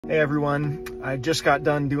Hey everyone, I just got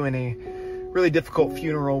done doing a really difficult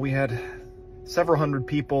funeral. We had several hundred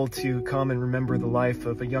people to come and remember the life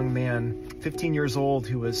of a young man, 15 years old,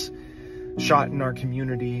 who was shot in our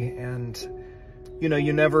community. And you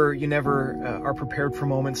never are prepared for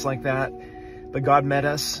moments like that, but God met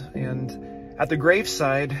us. And at the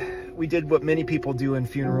graveside, we did what many people do in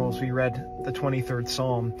funerals. We read the 23rd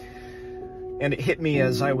Psalm. And it hit me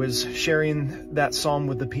as I was sharing that psalm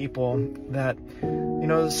with the people that,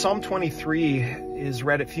 Psalm 23 is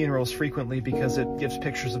read at funerals frequently because it gives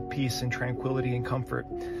pictures of peace and tranquility and comfort.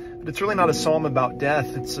 But it's really not a psalm about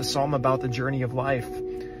death. It's a psalm about the journey of life.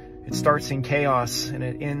 It starts in chaos and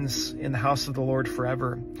it ends in the house of the Lord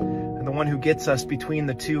forever. And the one who gets us between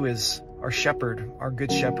the two is our shepherd, our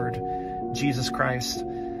good shepherd, Jesus Christ.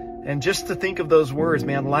 And just to think of those words,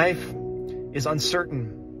 man, life is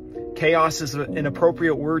uncertain. Chaos is an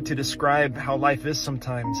appropriate word to describe how life is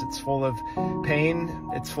sometimes. It's full of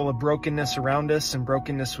pain. It's full of brokenness around us and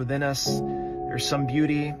brokenness within us. There's some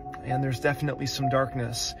beauty and there's definitely some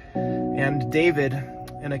darkness. And David,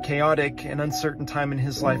 in a chaotic and uncertain time in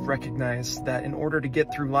his life, recognized that in order to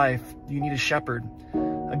get through life, you need a shepherd,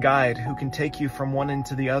 a guide who can take you from one end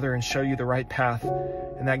to the other and show you the right path.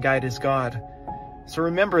 And that guide is God. So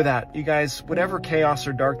remember that, you guys, whatever chaos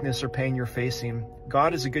or darkness or pain you're facing,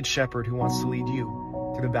 God is a good shepherd who wants to lead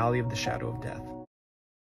you through the valley of the shadow of death.